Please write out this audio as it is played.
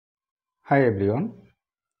Hi everyone.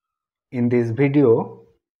 In this video,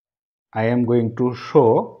 I am going to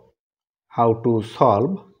show how to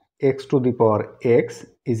solve x to the power x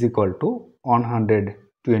is equal to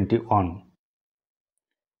 121,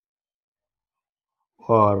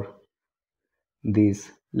 or this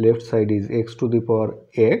left side is x to the power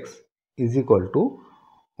x is equal to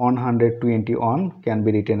 121 can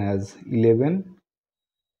be written as 11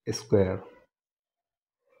 square,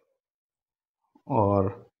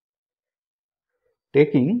 or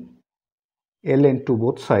taking ln to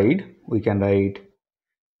both sides, we can write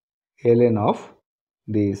ln of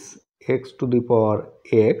this x to the power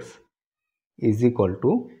x is equal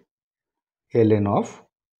to ln of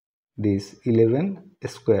this 11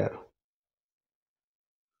 square,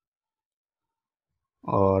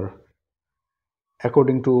 or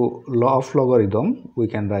according to law of logarithm we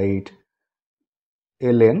can write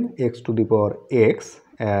ln x to the power x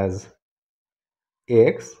as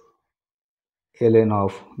x ln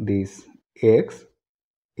of this x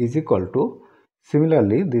is equal to,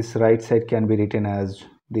 similarly this right side can be written as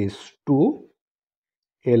this 2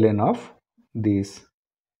 ln of this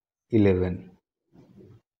 11,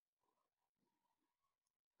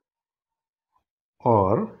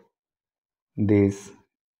 or this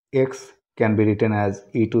x can be written as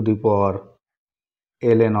e to the power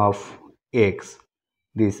ln of x.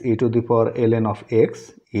 This e to the power ln of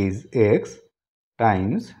x is x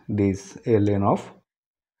times this ln of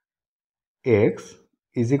x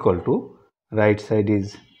is equal to, right side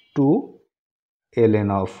is 2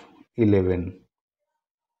 ln of 11,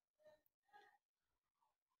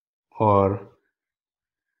 or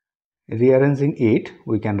rearranging it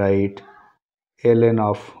we can write ln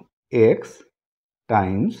of x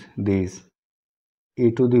times this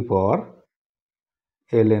e to the power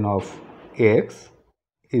ln of x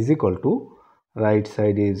is equal to, right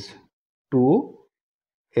side is 2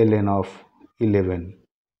 ln of 11,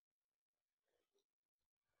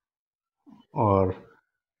 or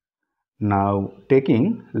now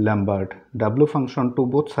taking Lambert W function to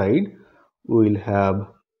both sides, we will have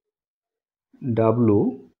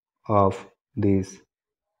W of this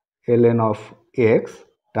ln of x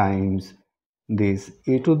times this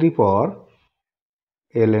e to the power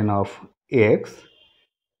ln of x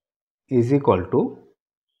is equal to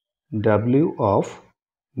W of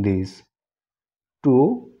this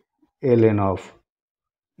 2 ln of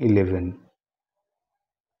 11,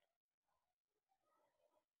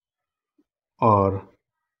 or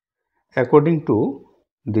according to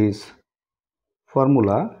this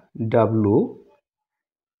formula W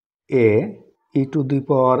a e to the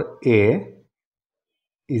power a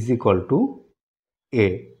is equal to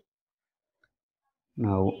a.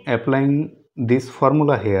 Now applying this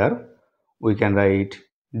formula here, we can write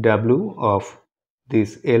W of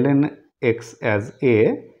this ln x as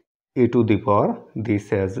a e to the power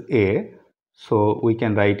this as a, so we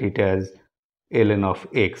can write it as ln of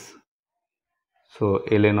x. So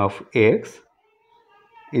ln of x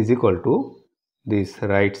is equal to this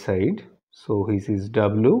right side, so this is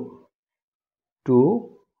W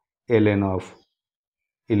 2 ln of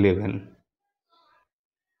 11,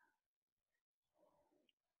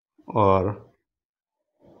 or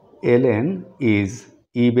ln is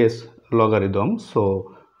e base logarithm,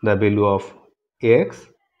 so the value of x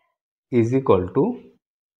is equal to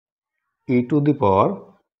e to the power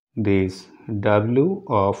this W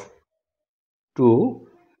of 2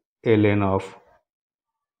 ln of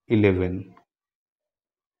 11.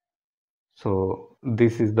 So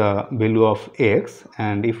this is the value of x,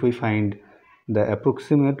 and if we find the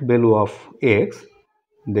approximate value of x,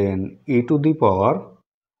 then e to the power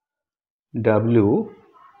W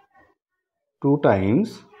 2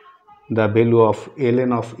 times the value of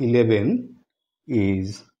ln of 11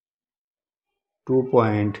 is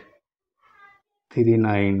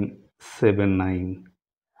 2.3979.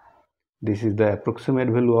 This is the approximate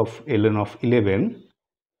value of ln of 11.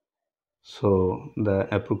 So the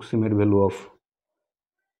approximate value of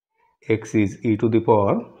x is e to the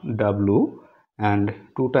power W, and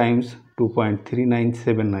 2 times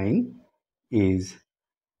 2.3979 is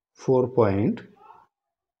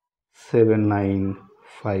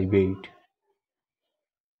 4.7958.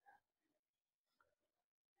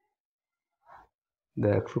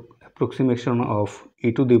 The approximation of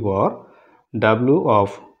e to the power W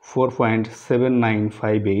of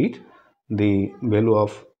 4.7958, the value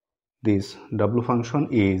of this W function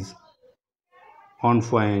is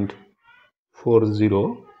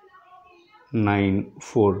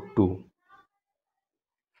 1.40942.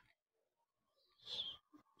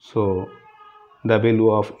 So the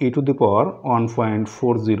value of e to the power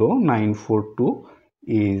 1.40942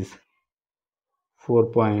 is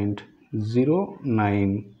 4.7958.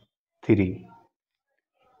 4.093.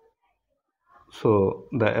 So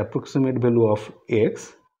the approximate value of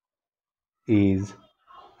x is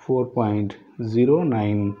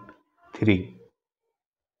 4.093.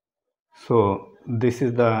 So this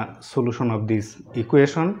is the solution of this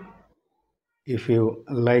equation. If you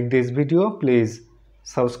like this video, please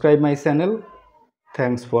subscribe my channel.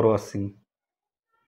 Thanks for watching.